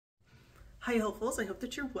Hi hopefuls, I hope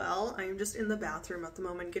that you're well. I am just in the bathroom at the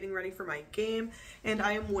moment getting ready for my game, and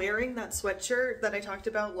I am wearing that sweatshirt that I talked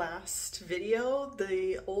about last video,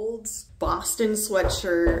 the old Boston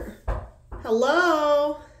sweatshirt.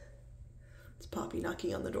 Hello! It's Poppy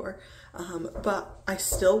knocking on the door. But I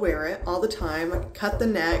still wear it all the time. I cut the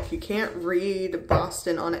neck, you can't read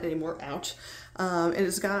Boston on it anymore, ouch. It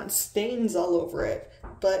has got stains all over it,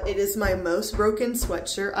 but it is my most broken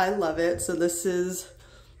sweatshirt. I love it, so this is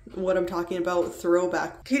what I'm talking about,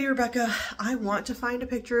 throwback. KATIE-REBEKAH, I want to find a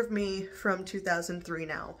picture of me from 2003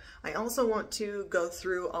 now. I also want to go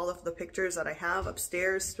through all of the pictures that I have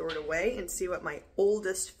upstairs stored away and see what my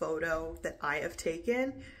oldest photo that I have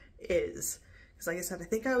taken is. Because like I said, I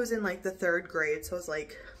think I was in like the 3rd grade, so I was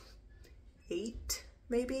like 8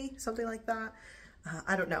 maybe, something like that.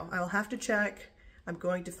 I don't know, I'll have to check. I'm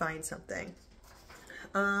going to find something.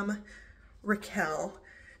 RAQUEL.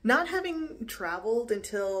 Not having traveled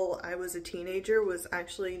until I was a teenager was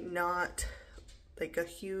actually not like a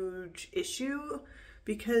huge issue,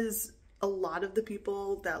 because a lot of the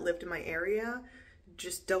people that lived in my area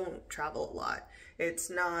just don't travel a lot. It's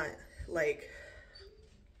not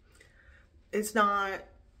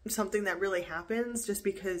something that really happens just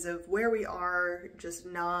because of where we are, just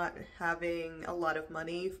not having a lot of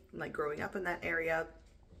money, like growing up in that area.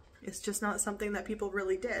 It's just not something that people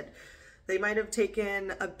really did. They might have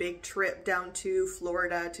taken a big trip down to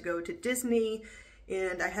Florida to go to Disney,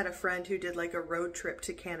 and I had a friend who did like a road trip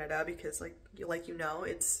to Canada because like you know,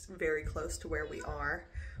 it's very close to where we are.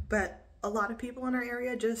 But a lot of people in our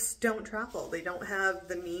area just don't travel. They don't have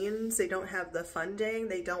the means, they don't have the funding,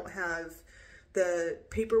 they don't have the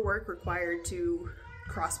paperwork required to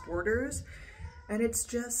cross borders, and it's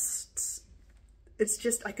just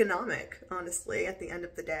economic, honestly, at the end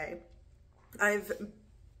of the day. I've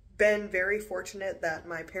been very fortunate that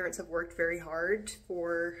my parents have worked very hard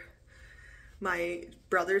for my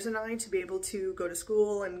brothers and I to be able to go to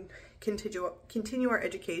school and continue our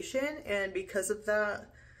education, and because of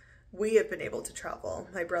that, we have been able to travel.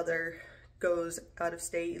 My brother goes out of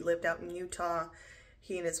state, he lived out in Utah.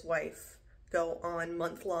 He and his wife go on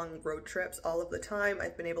month-long road trips all of the time.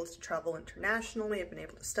 I've been able to travel internationally, I've been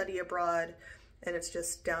able to study abroad, and it's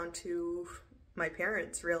just down to my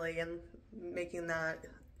parents really, and making that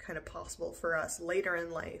kind of possible for us later in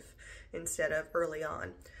life instead of early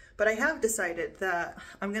on. But I have decided that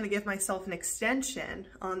I'm going to give myself an extension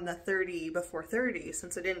on the 30 before 30,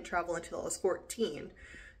 since I didn't travel until I was 14.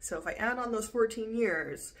 So if I add on those 14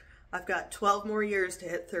 years, I've got 12 more years to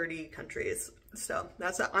hit 30 countries. So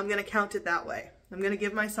I'm going to count it that way. I'm going to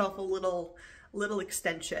give myself a little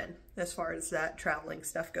extension as far as that traveling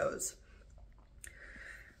stuff goes.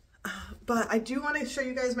 But I do want to show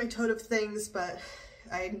you guys my tote of things, but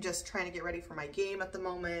I'm just trying to get ready for my game at the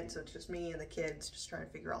moment, so it's just me and the kids just trying to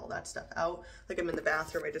figure all that stuff out. Like, I'm in the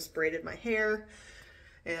bathroom, I just braided my hair,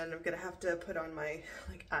 and I'm gonna have to put on my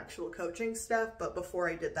like actual coaching stuff, but before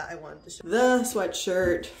I did that, I wanted to show the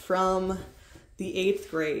sweatshirt from the 8th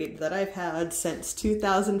grade that I've had since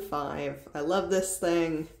 2005. I love this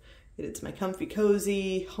thing. It's my comfy,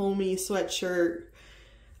 cozy, homey sweatshirt.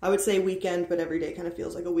 I would say weekend, but every day kind of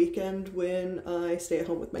feels like a weekend when I stay at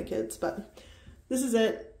home with my kids. But this is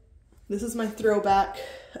it. This is my throwback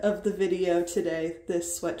of the video today,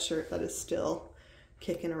 this sweatshirt that is still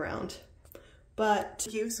kicking around. But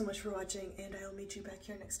thank you so much for watching, and I'll meet you back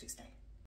here next Tuesday.